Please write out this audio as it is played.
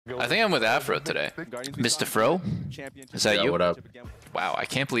I think I'm with Afro today. Mr. Fro? Is that you? What up? Wow, I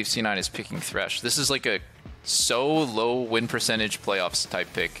can't believe C9 is picking Thresh. This is like a so low win percentage playoffs type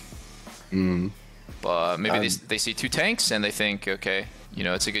pick. But maybe they see two tanks and they think, okay, you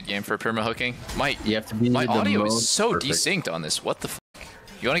know, it's a good game for perma hooking. My audio is so desynced on this. What the fuck?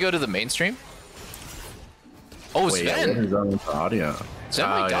 You want to go to the mainstream? Oh, Wait, Sven. What is audio? Sven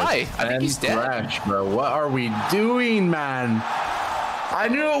might die. I think he's dead. Thresh, bro. What are we doing, man? I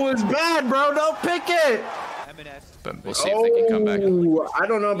knew it was bad, bro. Don't pick it. But we'll see if they can come back. I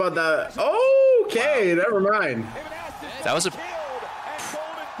don't know about that. Okay, never mind. That was a...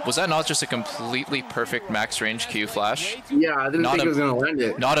 Was that not just a completely perfect max range Q flash? Yeah, I didn't think it was going to land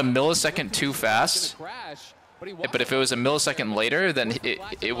it. Not a millisecond too fast. But if it was a millisecond later, then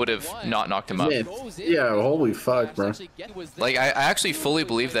it would have not knocked him up. Yeah, holy fuck, bro. Like, I actually fully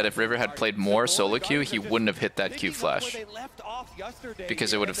believe that if River had played more solo Q, he wouldn't have hit that Q flash.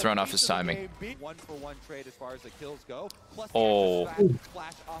 Because it would have thrown off his timing. Oh.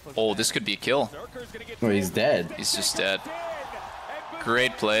 Oh, this could be a kill. Oh, he's dead. He's just dead.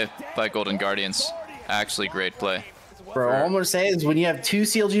 Great play by Golden Guardians. Actually, great play. Bro, all I'm gonna say is when you have two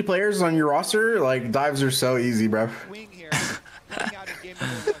CLG players on your roster, like, dives are so easy, bro.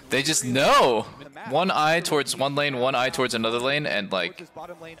 They just know. One eye towards one lane, one eye towards another lane, and like,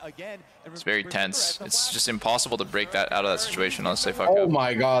 it's very tense. It's just impossible to break that out of that situation unless they fuck up. Oh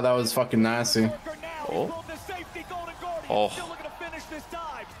my god, that was fucking nasty. Oh. Oh.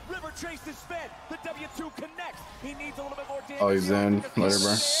 Oh, he's in. Later, bro.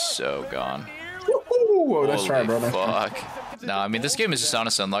 So gone. Whoa, let's try, brother. Fuck. No, I mean, this game is just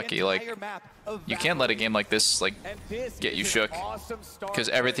honestly unlucky. Like, you can't let a game like this, like, get you shook. Because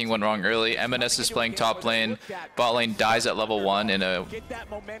everything went wrong early. MNS is playing top lane. Bot lane dies at level 1 in a,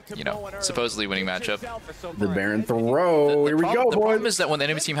 you know, supposedly winning matchup. The Baron throw. Here we go, boys. The problem is that when the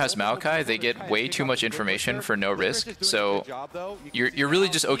enemy team has Maokai, they get way too much information for no risk. So, you're really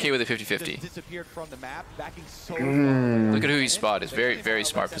just okay with a 50-50. Look at who he spotted. It's very, very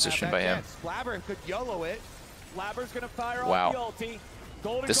smart position by him. Wow.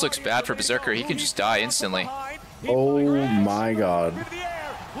 This looks bad for Berserker. He can just die instantly. Oh my god.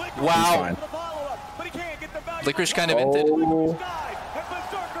 Wow. Licorice kind of ended. Oh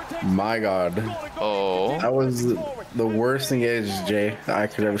my god. Oh. That was the worst engage Jay I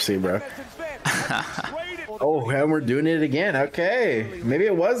could ever see, bro. Oh, and we're doing it again. Okay. Maybe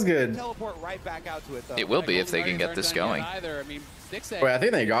it was good. It will be if they can get this going. Wait, I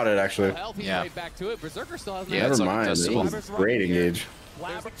think they got it, actually. Yeah. Yeah, never mind. It was great engage.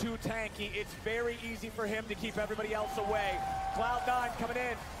 Labber too tanky. It's very easy for him to keep everybody else away. Cloud9 coming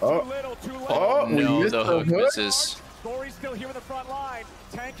in. Too little, too late. Oh, no, the hook misses. Story's still here in the front line.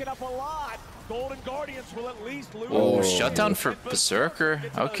 Tanking up a lot. Golden Guardians will at least lose. Oh, shutdown for Berserker.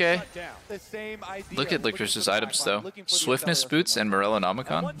 Okay. Look at Licorice's items, though. Swiftness boots and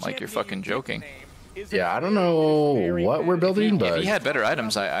Morellonomicon. Like, you're fucking joking. Yeah, I don't know what we're building, but... If he had better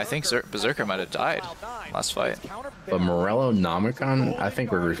items, I think Berserker might have died last fight. But Morellonomicon, I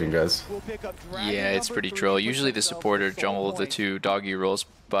think we're roofing, guys. Yeah, it's pretty troll. Usually the supporter jungle the two doggy rolls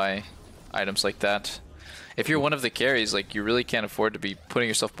by items like that. If you're one of the carries, like, you really can't afford to be putting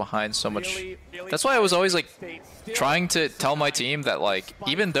yourself behind so much. That's why I was always, like, trying to tell my team that, like,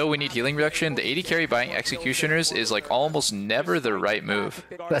 even though we need healing reduction, the AD carry buying Executioners is, like, almost never the right move.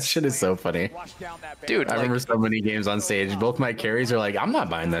 That shit is so funny. Dude, I remember so many games on stage. Both my carries are like, I'm not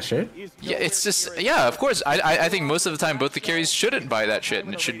buying that shit. Yeah, it's just, yeah, of course. I think most of the time both the carries shouldn't buy that shit,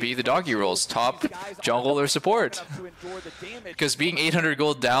 and it should be the doggy rolls, top, jungle, or support. Because being 800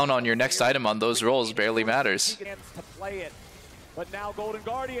 gold down on your next item on those rolls barely matters.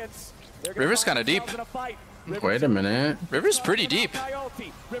 River's kind of deep. Wait a minute. River's pretty deep.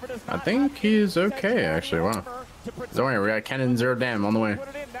 I think he's okay, actually. Wow. Don't worry, we got Cannon 0 Dam on the way.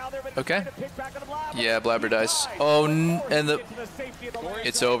 Okay. Yeah, Blabber dies. Oh, and the...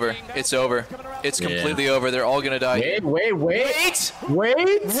 It's over. It's over. It's completely over. They're all gonna die. Wait!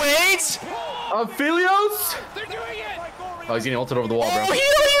 Aphelios? They're doing it! Oh, he's getting ulted over the wall, bro. Oh, he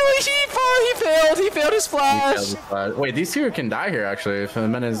failed. He failed his flash. Wait, these two can die here, actually. If the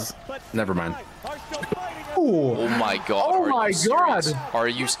men is... Never mind. Oh my god. Oh my god. Are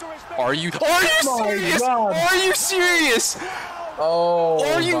you serious? Are you serious? Oh,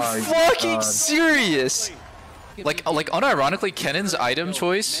 are you fucking serious? Like unironically, Kennon's item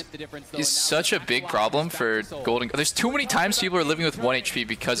choice is such a big problem for Golden. There's too many times people are living with 1 HP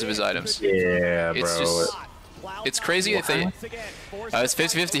because of his items. Yeah, bro. It's just... It's crazy if they... it's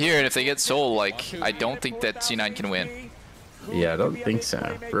 50-50 here, and if they get Soul, like, I don't think that C9 can win. Yeah, I don't think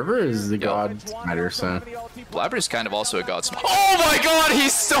so. River is the god smider, so. Blabber is kind of also a god smider. Oh my god, he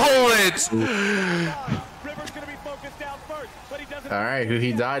stole it! Alright,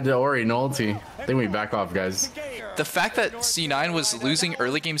 he died to Ori and ulti. I think we back off, guys. The fact that C9 was losing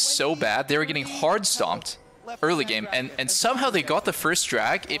early game so bad, they were getting hard stomped early game, and somehow they got the first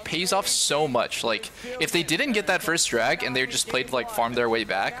drag. It pays off so much. Like, if they didn't get that first drag and they just played, like, farmed their way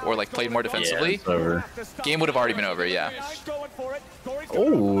back or, like, played more defensively, game would have already been over, yeah.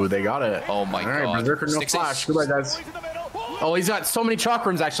 Oh, they got it. Oh my god. Alright, Berserker, no flash. Goodbye, guys. Oh, he's got so many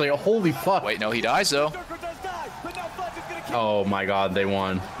chakrams, actually. Oh, holy fuck. Wait, no, he dies, though. Oh my god, they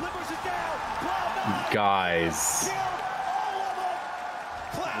won. Guys.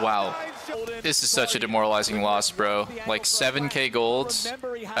 Wow. This is such a demoralizing loss, bro. Like 7k gold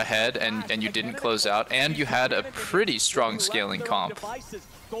ahead and you didn't close out, and you had a pretty strong scaling comp.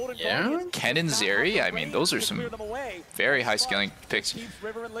 Yeah? Ken and Zeri, I mean, those are some very high scaling picks.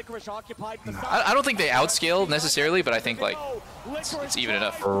 I don't think they outscale necessarily, but I think like it's even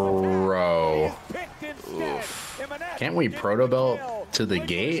enough. Bro. Oof. Can't we proto belt to the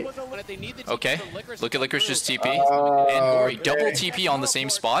gate? Okay. Look at Licorice's TP. And Ori double TP on the same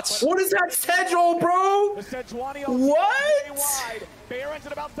spots. What is that schedule, bro? What?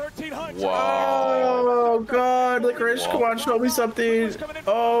 Wow. Oh god, Licorice, come on, show me something.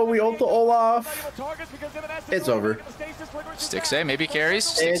 Oh, we ult the Olaf. It's over. Stixay maybe carries.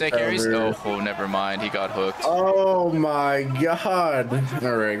 Stixay carries. Oh, never mind. He got hooked. Oh my god.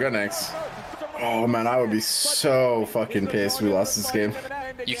 Alright, go next. Oh man, I would be so fucking pissed if we lost this game.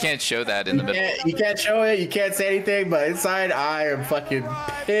 You can't show that in the middle. You can't show it, you can't say anything, but inside I am fucking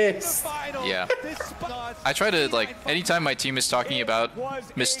pissed. Yeah. I try to, like, anytime my team is talking about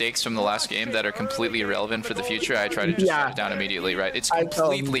mistakes from the last game that are completely irrelevant for the future, I try to just shut it down immediately, right? It's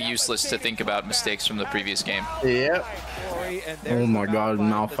completely useless to think about mistakes from the previous game. Yep. Oh my god,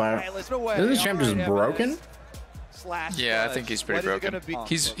 Malphite. Isn't the champ just broken? Yeah, I think he's pretty broken.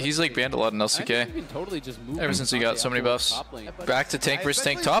 He's like banned a lot in LCK ever since he got so many buffs. Back to tank versus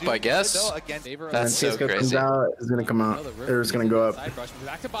tank top, I guess. That's so crazy. It's gonna come out. It's gonna go up.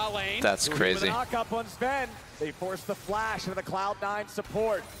 That's crazy. They force the flash into the Cloud9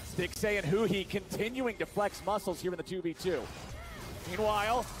 support. Stixay and Huhi continuing to flex muscles here in the 2v2.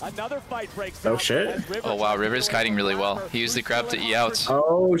 Meanwhile, another fight breaks out. Oh shit. Oh wow, River's kiting really well. He used the crab to E out.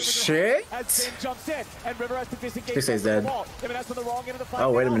 Oh shit. Stixay's dead.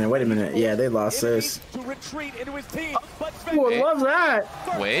 Oh, wait a minute. Yeah, they lost this. Oh, I love that.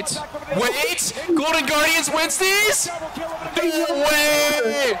 Wait. Golden Guardians wins these? No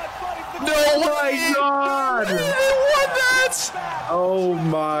way! No Oh way! my god! They won that! Oh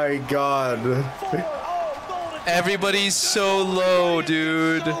my god. Everybody's so low,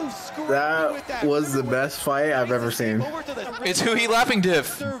 dude. That was the best fight I've ever seen. It's Huhi laughing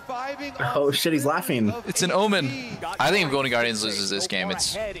diff. Oh shit, he's laughing. It's an omen. I think if Golden Guardians loses this game,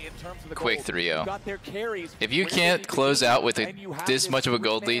 it's quick 3-0. If you can't close out with this much of a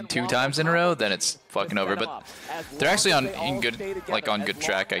gold lead 2 times in a row, then it's fucking over. But they're actually on good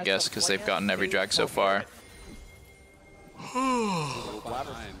track, I guess, because they've gotten every drag so far.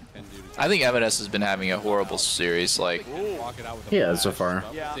 I think M&S has been having a horrible series. Like, yeah, so far.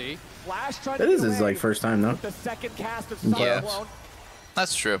 That is his like first time though. Yeah,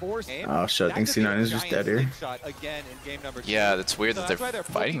 that's true. Oh shit, I think C9 is just dead here. Yeah, that's weird that they're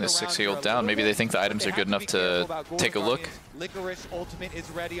fighting this 6k ult down. Maybe they think the items are good enough to take a look.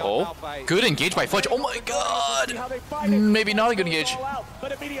 Oh, good engage by Fudge. Oh my god! Maybe not a good engage.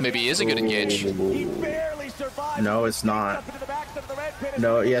 Maybe he is a good engage. No, it's not.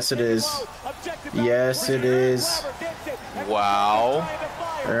 No, yes it is. Yes it is. Wow.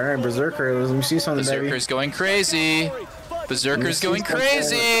 Alright, Berserker, let me see something, baby. Berserker's going crazy. Berserker's going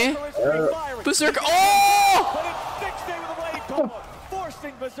crazy. Berserker. Oh!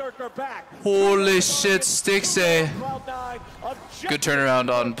 Holy shit, Stixay. Good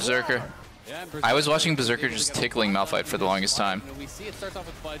turnaround on Berserker. I was watching Berserker just tickling Malphite for the longest time.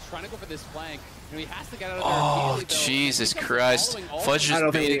 Oh, Jesus Christ. Fudge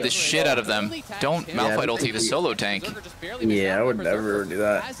just baited the shit out of them. Don't Malphite ulti the solo tank. Yeah, I would never do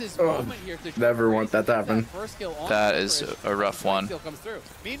that. Oh, never want that to happen. That is a rough one.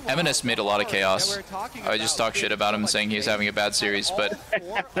 M&S made a lot of chaos. I just talked shit about him saying he was having a bad series, but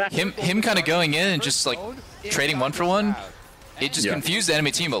him kind of going in and just like trading 1-for-1, it just confused the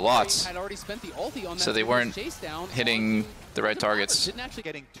enemy team a lot. So they weren't hitting the right targets.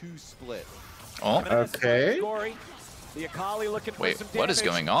 Oh. Okay. The Akali looking for Wait, some what is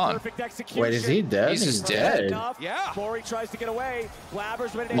damage. going on? Perfect execution. Wait, is he dead? He's just dead. Yeah. Corey tries to get away.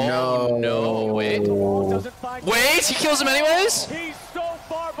 Blabber's ready to Oh, no. Wait. Doesn't find Wait, he kills him anyways? He's so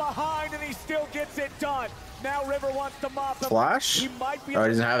far behind and he still gets it done. Now River wants to mop him. Flash? He might be Oh, he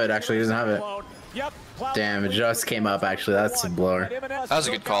doesn't have it, actually. He doesn't have it. Yep. Damn, it just came up, actually. That's a blower. That was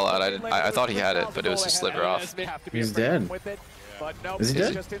a good call out. I thought he had it, but it was a sliver off. He's dead. Is he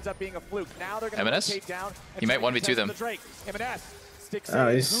dead? M&S? He might 1v2 them.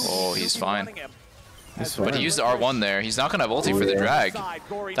 Oh, he's fine. He's But he fine. used the R1 there. He's not going to have ulti for the drag.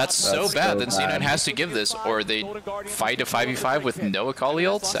 That's so That's bad so that C9 bad. has to give this, or they fight a 5v5 with no Akali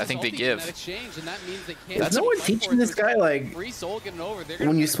ults. I think they give. Is no one teaching this guy, like,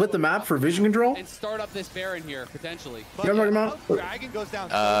 when you split the map for vision control? And start up this Baron here, potentially. You know what I'm talking about? Dragon goes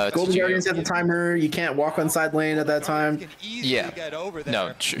down. Golden Guardians at the timer, you can't walk on side lane at that time. Yeah.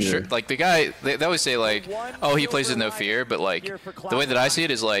 No, sure. Like, the guy, they always say, like, oh, he plays with no fear, but, like, the way that I see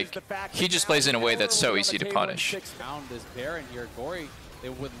it is, like, he just plays in a way that's so easy to punish. Found this Baron here. Gory, they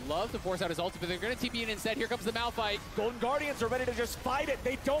would love to force out his ulti, but they're going to TP in instead. Here comes the Malphite. Golden Guardians are ready to just fight it.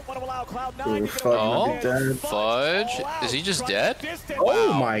 They don't want to allow Cloud9 to get Oh, away with it. Fudge. Is he just dead?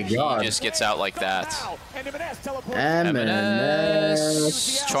 Oh my god. He just gets out like that. And M&S teleports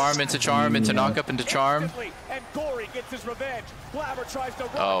M&S. Charm into knock up into charm. and Gory gets his revenge. Blabber tries to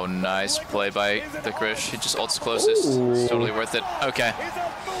Oh, nice play by the Krish. He just ults closest. It's totally worth it. Okay.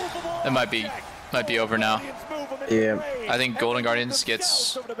 It might be over now. Yeah. I think Golden Guardians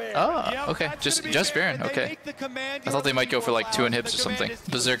gets... Oh, okay. Just Baron. Okay. I thought they might go for like 2 inhibs or something.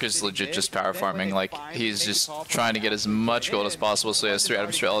 Berserker's legit just power farming. Like, he's just trying to get as much gold as possible so he has 3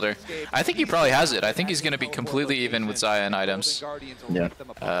 items for Elder. I think he probably has it. I think he's going to be completely even with Xayah and items.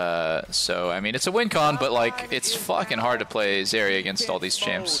 Yeah. So, I mean, it's a win con, but like, it's fucking hard to play Zeri against all these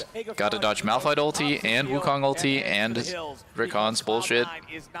champs. Got to dodge Malphite ulti and Wukong ulti and Rickon's bullshit.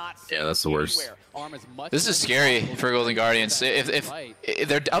 Yeah, that's the worst. This is scary for Golden Guardians. If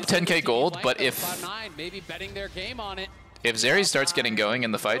they're up 10k gold, but if Zeri starts getting going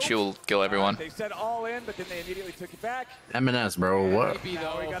in the fight, she will kill everyone. They said all in, but then they immediately took it back. M&S, bro, what? He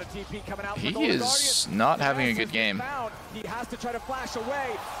got a TP coming out. He is not having a good game. He has to try to flash away.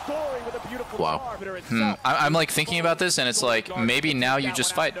 Gory with a beautiful Wow. I'm like thinking about this, and it's like, maybe now you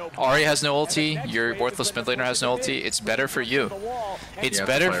just fight. Ahri has no ulti, your worthless mid laner has no ulti. It's better for you. It's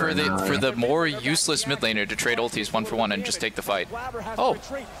better for the more useless mid laner to trade ultis 1-for-1 and just take the fight. Oh,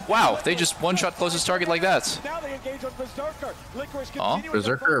 wow, they just one-shot closest target like that. Now they engage on Berserker. Oh,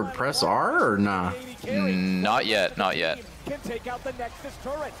 Berserker press R or nah? Not yet, not yet. Can take out the Nexus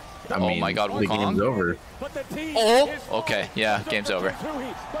turret. I Oh mean, my god, the game's Wukong. over. But the team Oh, is okay, yeah, game's over.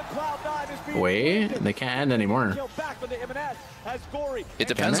 But Cloud9 is being Wait, they can't end anymore. killed back with the M&S as Gory. It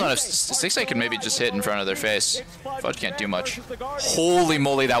depends on if 6A can maybe just hit in front of their face. Fudge can't do much. Holy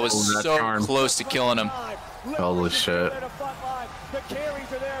moly, that was Oh, that so charm. close to killing him. Holy shit. The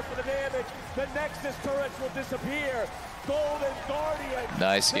carries are there for the damage. The Nexus turrets will disappear. Golden Guardian.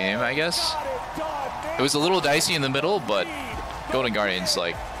 Nice game, I guess. Got it done. It was a little dicey in the middle, but Golden Guardians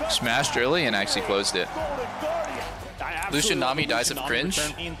like smashed early and actually closed it. Golden Guardian. Lucian Nami dies of cringe.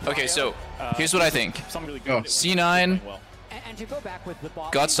 Okay, so here's what I think. C9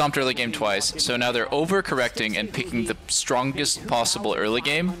 got stomped early game twice, so now they're overcorrecting and picking the strongest possible early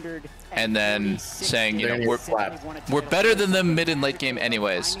game, and then saying, you know, we're better than them mid and late game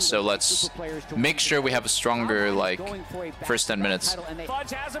anyways, so let's make sure we have a stronger, like, first 10 minutes.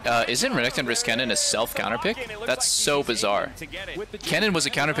 Isn't Renekton vs Kennen a self-counter pick? That's so bizarre. Kennen was a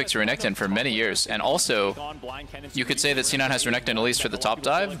counter pick to Renekton for many years, and also, you could say that C9 has Renekton at least for the top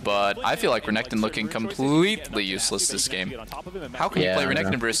dive, but I feel like Renekton looking completely useless this game. How can you play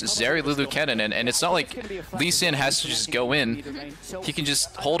Renekton versus Zeri, Lulu, Kennen, and it's not like Lee Sin has to just go in. He can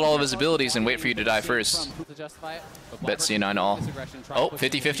just hold all of his abilities and wait for you to die first. Bet C9 all. Oh,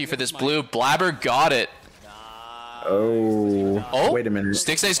 50-50 for this blue. Blabber got it. Oh, wait a minute.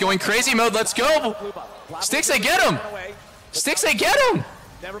 Stixay's going crazy mode. Let's go. Stixay, get him. Stixay, get him.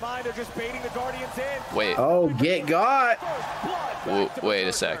 Never mind, they're just baiting the Guardians in. Wait. Oh, get got. Wait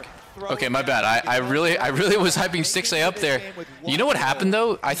a sec. Okay, my bad. I really was hyping Stixay up there. You know what happened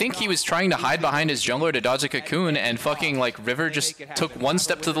though? I think he was trying to hide behind his jungler to dodge a cocoon, and fucking like River just took one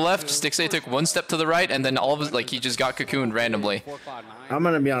step to the left, Stixay took one step to the right, and then all of his, like, he just got cocooned randomly. I'm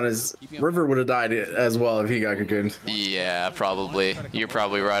gonna be honest. River would have died as well if he got cocooned. Yeah, probably. You're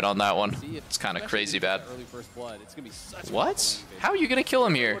probably right on that one. It's kind of crazy bad. What? How are you gonna kill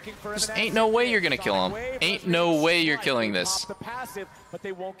him here? Just ain't no way you're gonna kill him. Ain't no way you're killing this.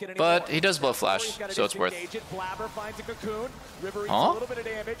 But he does blow flash, so it's worth. Huh?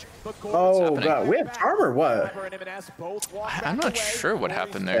 Oh god, we have charm or what? I'm not sure what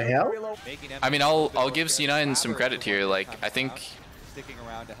happened The there. hell? I mean, I'll give C9 some credit here. Like, I think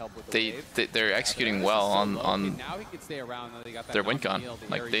they're executing well on their win con.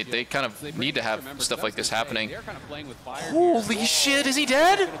 Like, they kind of need to have stuff like this happening. Holy shit, is he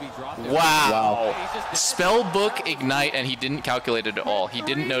dead? Wow. Spellbook ignite, and he didn't calculate it at all. He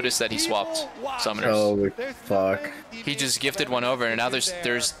didn't notice that he swapped summoners. Holy fuck. He just gifted one over, and now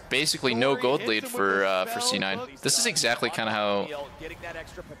there's basically no gold lead for C9. This is exactly kind of how.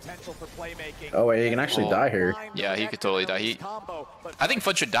 Oh wait, he can actually die here. Yeah, he could totally die. I think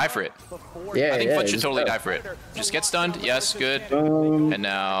Fudge should die for it. Yeah, I think yeah, Fudge should he's totally dead. die for it. Just get stunned. Yes, good. And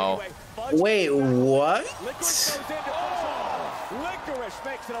now. Wait, what?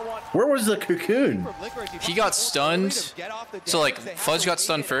 Where was the cocoon? He got stunned. So like Fudge got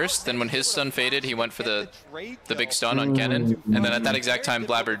stunned first, then when his stun faded, he went for the big stun on Kennen, and then at that exact time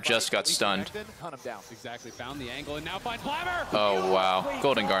Blabber just got stunned. Oh wow,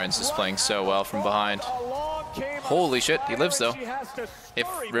 Golden Guardians is playing so well from behind. Holy shit, he lives though. If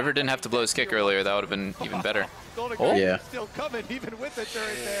River didn't have to blow his kick earlier, that would have been even better. Oh yeah.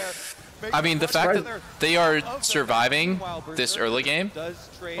 I mean, the fact that they are surviving this early game.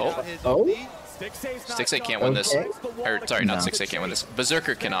 Oh. Stixay can't win this. Or, sorry, not Stixay can't win this.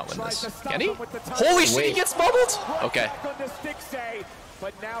 Berserker cannot win this. Can he? Holy shit, he gets bubbled? Okay.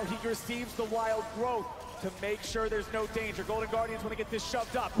 But now he receives the wild growth to make sure there's no danger. Golden Guardians want to get this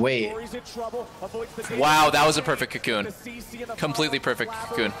shoved up. Wait. Rory's in trouble, avoids the Wow, that was a perfect cocoon. Completely perfect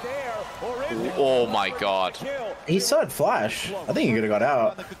cocoon. Oh my god. He saw it flash. I think he could have got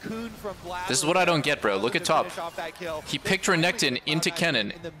out. This is what I don't get, bro. Look at top. He picked Renekton into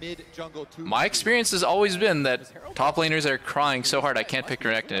Kennen. My experience has always been that top laners are crying so hard I can't pick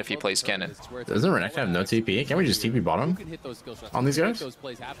Renekton if he plays Kennen. Doesn't Renekton have no TP? Can't we just TP bottom on these guys?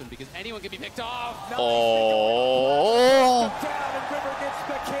 Oh.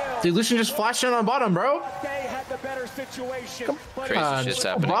 Dude, Lucian just flashed in on bottom, bro. Crazy shit's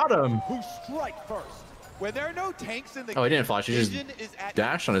happening. Bottom. When there are no tanks in the Oh, he didn't flash. He just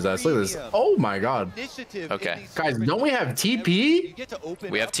dashed on his ass. Look at this. Oh my god. Okay. Guys, don't we have TP?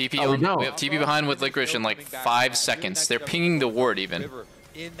 We have TP. Oh, no. We have TP behind with Licorice in like 5 seconds. They're pinging the ward even.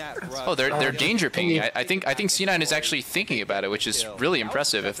 Oh, they're danger pinging. I think C9 is actually thinking about it, which is really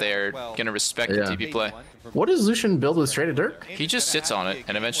impressive if they are gonna respect the TP play. What does Lucian build with Straight Dirk? He just sits on it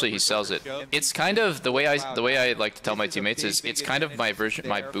and eventually he sells it. It's kind of the way I like to tell my teammates is it's kind of my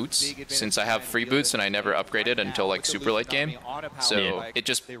boots, since I have free boots and I never upgraded until like super late game. So it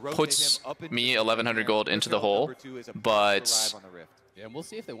just puts me 1100 gold into the hole, but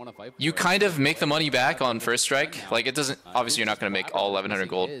you kind of make the money back on first strike. Like it doesn't, obviously you're not going to make all 1100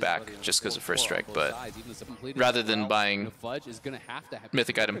 gold back just because of first strike, but rather than buying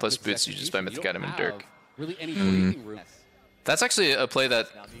mythic item plus boots, you just buy mythic item and Dirk. That's actually a play that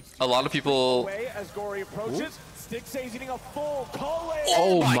a lot of people.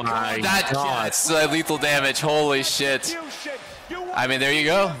 Oh my god, that's lethal damage. Holy shit. I mean, there you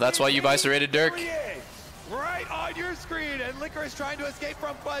go. That's why you buy serrated Dirk. Right on your screen, and Licorice trying to escape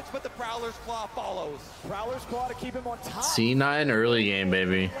from Fudge, but the Prowler's Claw follows. Prowler's Claw to keep him on top. C9 early game,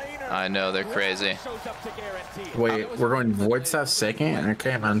 baby. I know, they're crazy. Wait, we're going Void Staff second?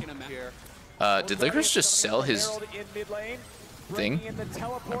 Okay, man. Did Licorice just sell his thing?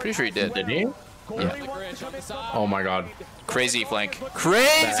 I'm pretty sure he did. Did he? Yeah. Oh my god. Crazy flank.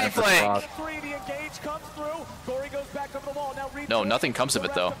 Crazy flank! No, nothing comes of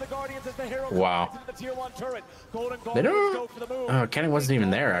it though. Wow. They don't. Oh, Kenny wasn't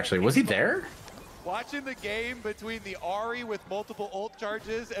even there actually. Was he there? Watching the game between the Ahri with multiple ult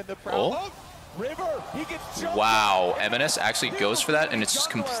charges and the Prowler. Oh. Wow, MNS actually goes for that and it's just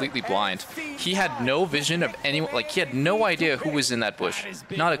completely blind. He had no vision of anyone, like he had no idea who was in that bush.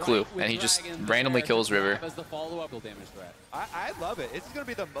 Not a clue, and he just randomly kills River. I love it. It's gonna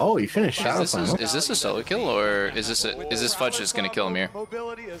be the Oh, he finished Shadow Slam. Is this a solo kill or is this Fudge just gonna kill him here?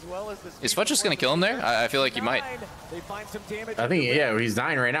 Is Fudge just gonna kill him there? I feel like he might. I think yeah, he's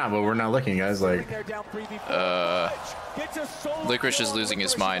dying right now, but we're not looking, guys. Like, Licorice is losing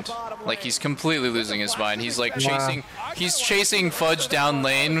his mind. Like he's completely losing his mind. He's like chasing Fudge down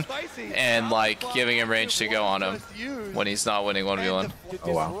lane and like giving him range to go on him when he's not winning 1v1.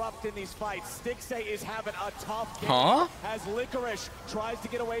 Oh wow. Huh?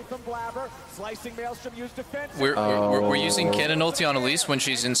 We're using Kennen ulti on Elise when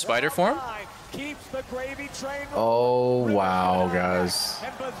she's in spider form? keeps the gravy train. Oh wow, guys.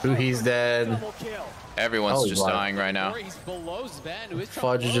 He's dead. Everyone's just dying right now.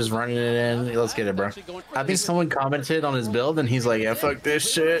 Fudge is just running it in. Let's get it, bro. I think someone commented on his build and he's like, yeah, fuck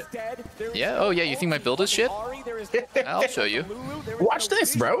this shit. Yeah, oh yeah, you think my build is shit? I'll show you. Watch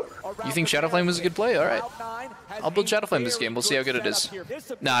this, bro. You think Shadowflame was a good play? Alright. I'll build Shadowflame this game, we'll see how good it is.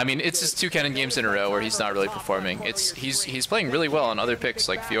 Nah, I mean, it's just 2 cannon games in a row where he's not really performing. He's playing really well on other picks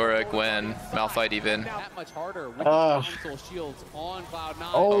like Fiora, Gwen, Malphite even.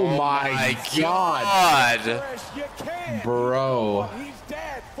 Oh my god. Bro.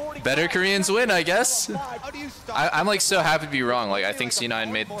 Better Koreans win, I guess. I'm like so happy to be wrong. Like I think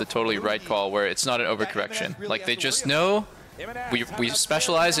C9 made the totally right call where it's not an overcorrection. Like they just know we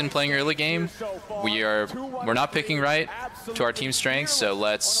specialize in playing early game. We're not picking right to our team strengths, so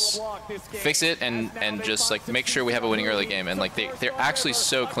let's fix it and just like make sure we have a winning early game. And like they're actually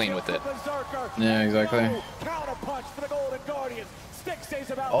so clean with it. Yeah, exactly.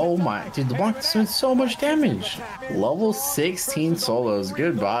 Oh my, dude, the block doing so much damage. Level 16 solos.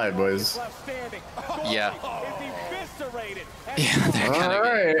 Goodbye, boys. Yeah. Yeah, they're kind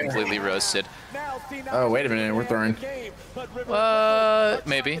of completely roasted. Oh, wait a minute, we're throwing.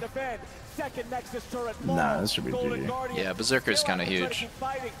 Maybe. Nah, this should be GG. Yeah, Berserker's kind of huge.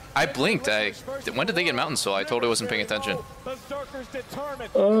 I blinked. When did they get Mountain Soul? I totally wasn't paying attention.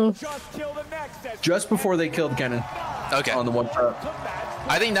 Just before they killed Kennen. Okay. On the one shot.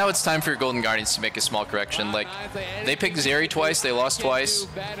 I think now it's time for your Golden Guardians to make a small correction. Like, they picked Zeri twice, they lost twice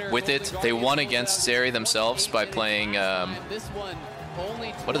with it. They won against Zeri themselves by playing,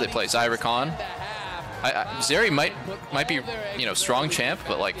 what did they play? Zyricon? Zeri might be, you know, strong champ,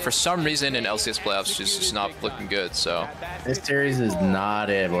 but like for some reason in LCS playoffs, she's just not looking good. So this series is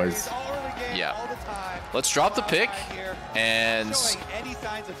not it, boys. Yeah, let's drop the pick and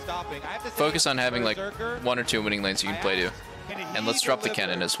focus on having like 1 or 2 winning lanes you can play to. And let's drop the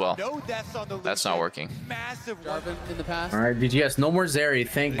cannon as well. That's not working. All right, BGS, no more Zeri,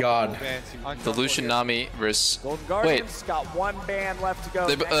 thank God. The Lucian Nami versus. Wait. Got 1 ban left to go.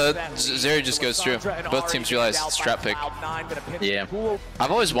 Zeri just goes through. Both teams realize it's trap pick. Yeah.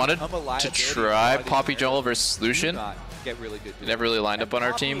 I've always wanted to try Poppy Jungle versus Lucian. It never really lined up on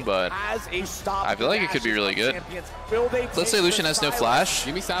our team, but I feel like it could be really good. Let's say Lucian has no flash.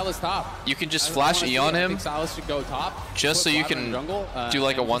 Give me Silas top. You can just flash E on him, Silas should go top. just so you can do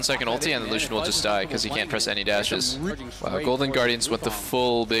like a 1-second ulti, and then Lucian will just die because he can't press any dashes. Wow, Golden Guardians went the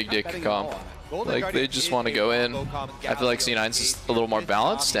full big dick comp. Like, they just want to go in. I feel like C9's is a little more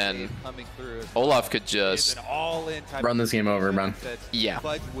balanced, and Olaf could just run this game over, man. Yeah.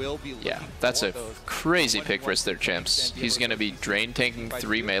 Yeah, that's a crazy pick versus their champs. He's going to be drain tanking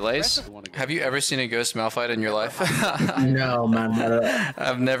 3 melees. Have you ever seen a Ghost Malphite in your life? No, man.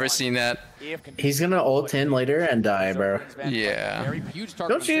 I've never seen that. He's going to ult in later and die, bro. Yeah.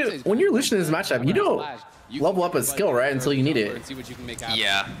 Don't you, when you're Lucian in this matchup, you don't level up a skill, right, until you need it.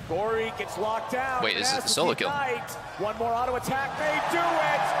 Yeah. Wait, is it the solo kill? One more auto attack, they do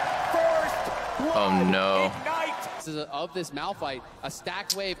it. First. Oh no. Of this Malphite, a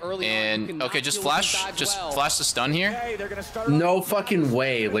stack wave early and okay, just flash the stun here. No fucking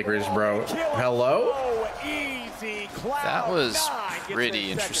way, Licorice, bro. Hello? That was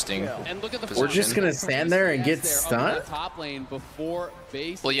pretty interesting. We're just gonna stand there and get stunned?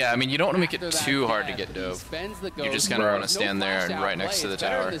 Well, yeah, I mean, you don't want to make it too hard to get dove. You just kind of want to stand there and right next to the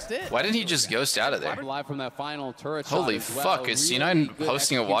tower. Why didn't he just ghost out of there? Holy fuck, is C9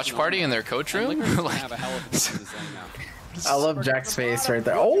 hosting a watch party in their coach room? Like, I love Jack's face right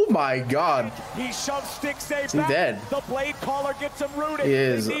there. Oh my god. He shoves Stixay He's dead. The blade caller gets him rooted. He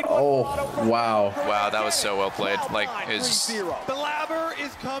is. Oh, wow. Wow, that was so well played. Like, it's... The Labber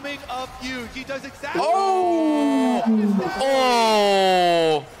is coming up huge. He does exactly... Oh!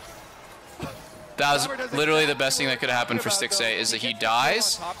 Oh! That was literally the best thing that could have happened for Stixay, is that he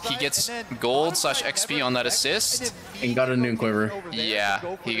dies, he gets gold/XP on that assist. And got a new quiver.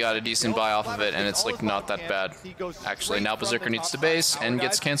 Yeah, he got a decent buy off of it, and it's like not that bad. Actually, now Berserker needs to base and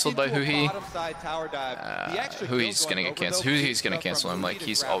gets cancelled by Huhi. Huhi's gonna get canceled. Huhi's gonna cancel him, like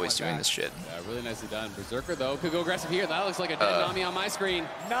he's always doing this shit. Yeah, really nicely done. Berserker though could go aggressive here. That looks like a dead Nami on my screen.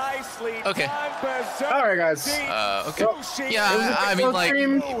 Nicely okay. Alright guys. Okay. Yeah, I mean like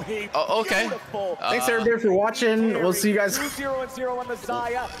okay. Thanks everybody for watching. We'll see you guys.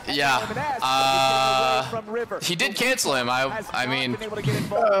 Yeah. He did cancel him. I mean,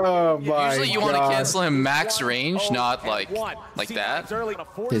 oh my usually you want to cancel him max range, not like that.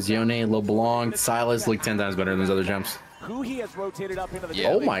 Tizione, LeBlanc, Silas look 10 times better than those other champs. Who he has rotated up into the Yeah.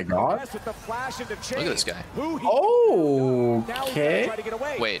 Oh my god. with the flash into Look at this guy. Oh, okay.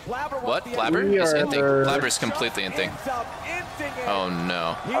 Wait, what? Blabber is inting. Blabber is completely inting. Oh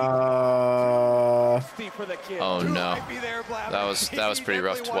no. Oh no. That was pretty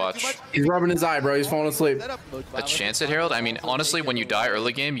rough to watch. He's rubbing his eye, bro. He's falling asleep. A chance at Herald? I mean, honestly, when you die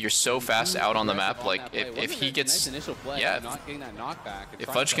early game, you're so fast out on the map. Like, if he gets, yeah, if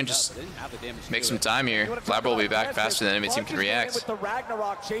Fudge can just make some time here, Blabber will be back faster than enemy team can react.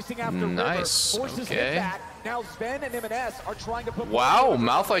 Nice. Okay. Now Sven and M&S are trying to put wow,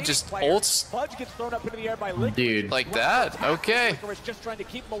 Malphite just ults Fudge gets thrown up into the air by Liquid. Dude. like that. Okay. Just trying to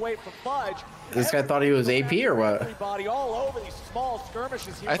keep him away from Fudge. This guy thought he was AP or what? Everybody all over these small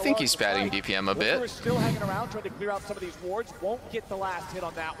skirmishes here. I think he's padding DPM a bit. Still hanging around trying to clear out some of these wards. Won't get the last hit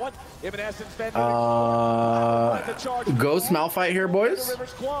on that one. M&S and Sven. Ghost Malphite here, boys.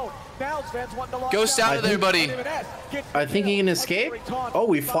 Ghost out of there, buddy. I think he can escape. Oh,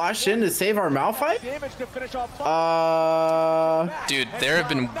 we flashed in to save our Malphite? Dude, there have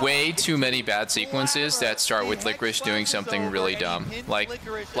been way too many bad sequences that start with Licorice doing something really dumb. Like,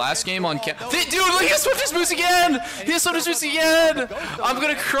 last game on dude, look, he has swift his boost again! He has swift his boost again! I'm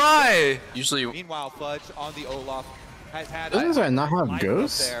gonna cry! Usually, Meanwhile, Fudge on the Olaf has had Does I not have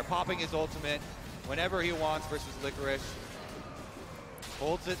Ghost? there, popping his ultimate whenever he wants versus Licorice.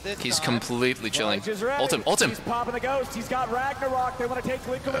 Holds it this he's time. completely chilling. Ult him. He's popping the Ghost. He's got Ragnarok. They want to take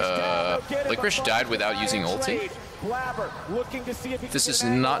Licorice down. Licorice died without using ulti? This is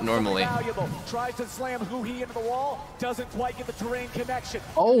not normally. Tries to slam Huhi into the wall. Doesn't quite get the terrain connection.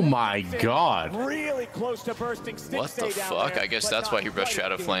 Oh my god. Really close to bursting. What the fuck? I guess that's why he rushed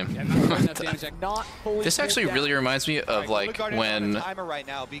Shadow Flame. This actually really reminds me of like when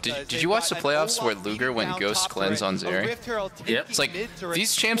did you watch the playoffs where Luger went Ghost Cleanse on Zeri? Yep. It's like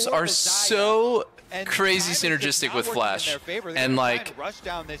these champs are so crazy synergistic with Flash, and like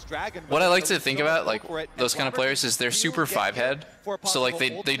what I like to think about like those kind of players is they're super 5-head, so like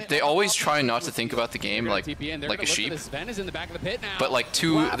they always try not to think about the game like a sheep, but like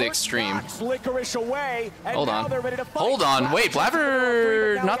to the extreme. Hold on, wait,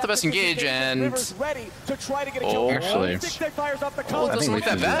 Blabber not the best engage, and oh, actually, oh, it doesn't look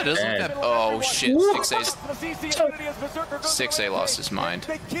that bad. It doesn't look that. Oh shit, 6A lost his mind.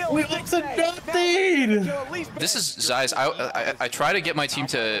 We lost to nothing. This is Zai's. I try to get my team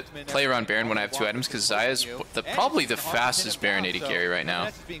to play around Baron when I have 2 items, because Zai is probably the fastest Baron AD carry right now.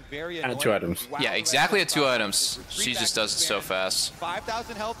 At 2 items. Yeah, exactly at 2 items. She just does it so fast.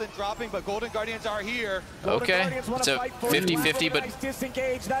 5,000 health and dropping, but Golden Guardians are here. Okay, it's a 50-50, but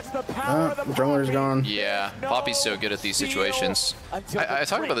Jungler's gone. yeah, Poppy's so good at these situations. I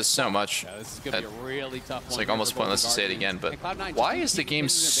talk about this so much. It's like almost pointless to say it again, but why is the game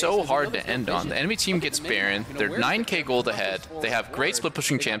so hard to end on? The enemy team gets Baron, they're 9k gold ahead, they have great split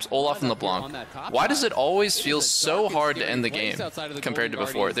pushing champs, Olaf and LeBlanc. Why does it always feel so hard to end the game compared to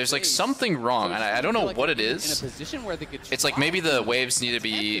before? There's like something wrong, and I don't know what it is. It's like maybe the waves need to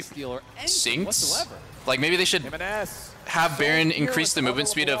be synced. Like maybe they should have Baron increase the movement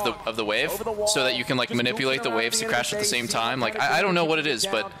speed of the wave so that you can like manipulate the waves to crash at the same time. Like I don't know what it is,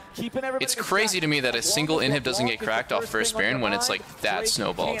 but it's crazy to me that a single inhib doesn't get cracked off first Baron when it's like that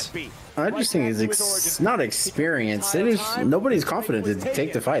snowballed. I just think it's not experience. It is, nobody's confident to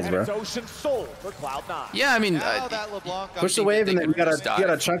take the fights, bro. Yeah, I mean, push the wave and then you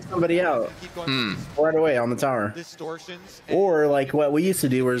gotta chunk somebody out right away on the tower. Or like what we used to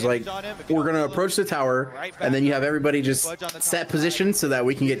do, where it's like we're gonna approach the tower and then you have everybody just set position so that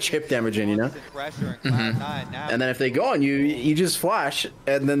we can get chip damage in, you know. And then if they go on you, you just flash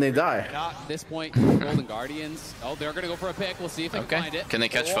and then they die. At this point, Golden Guardians. Oh, they're gonna go for a pick. We'll see if they can find it. Can they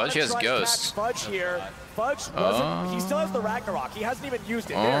catch Fudge? He has Ghost. Fudge here. Fudge wasn't, he still has the Ragnarok. He hasn't even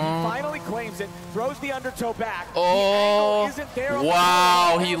used it. There, he finally claims it, throws the undertow back. Oh,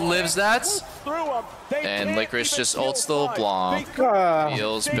 wow, he lives that? And Licorice just ults the LeBlanc.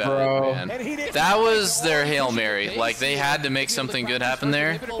 Feels bad, man. That was their Hail Mary. Like, they had to make something good happen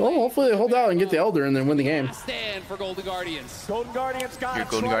there. Well, hopefully they hold out and get the Elder and then win the game. Stand for Golden Guardians. Golden Guardians got You're a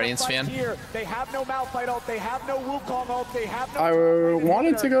Golden Guardians fan? Here. They have no Malphite ult. They have no Wukong ult. They have no I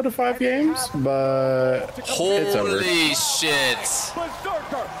wanted to go to 5 games, but holy shit.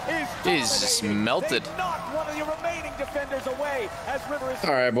 He's just melted.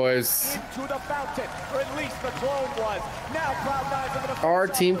 Alright, boys. Into the fountain, or at least the clone was. Now Cloud9's over the Our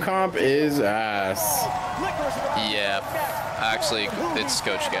team comp is ass. Yeah, actually, it's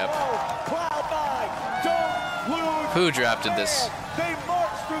Coach Gap. Cloud9, don't lose. Who drafted this? They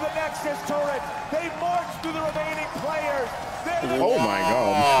march through the Nexus turret. They march through the remaining players. Oh my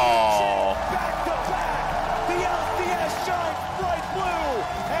god. Back to back. The LCS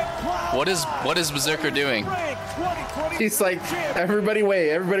What is Berserker doing? He's like, everybody wait,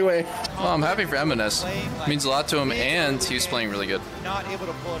 everybody wait. Well, I'm happy for M&S. Means a lot to him, and he was playing really good.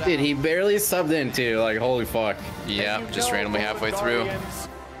 Dude, he barely subbed in too. Like, holy fuck. Yeah, just randomly halfway through.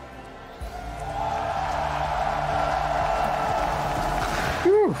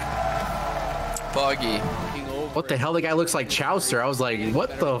 Whew. Boggy. What the hell? The guy looks like Chowster. I was like,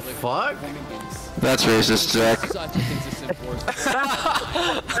 what the fuck? That's racist, Jack.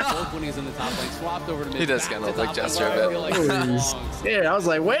 He does kind of look like Chowster a bit. Yeah, I was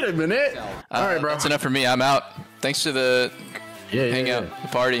like, wait a minute. All right, bro. That's enough for me. I'm out. Thanks to the hangout, the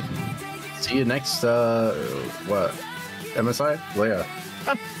party. See you next, what? MSI? Well, yeah.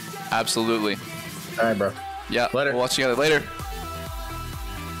 Absolutely. All right, bro. Yeah. Later. We'll watch you guys later.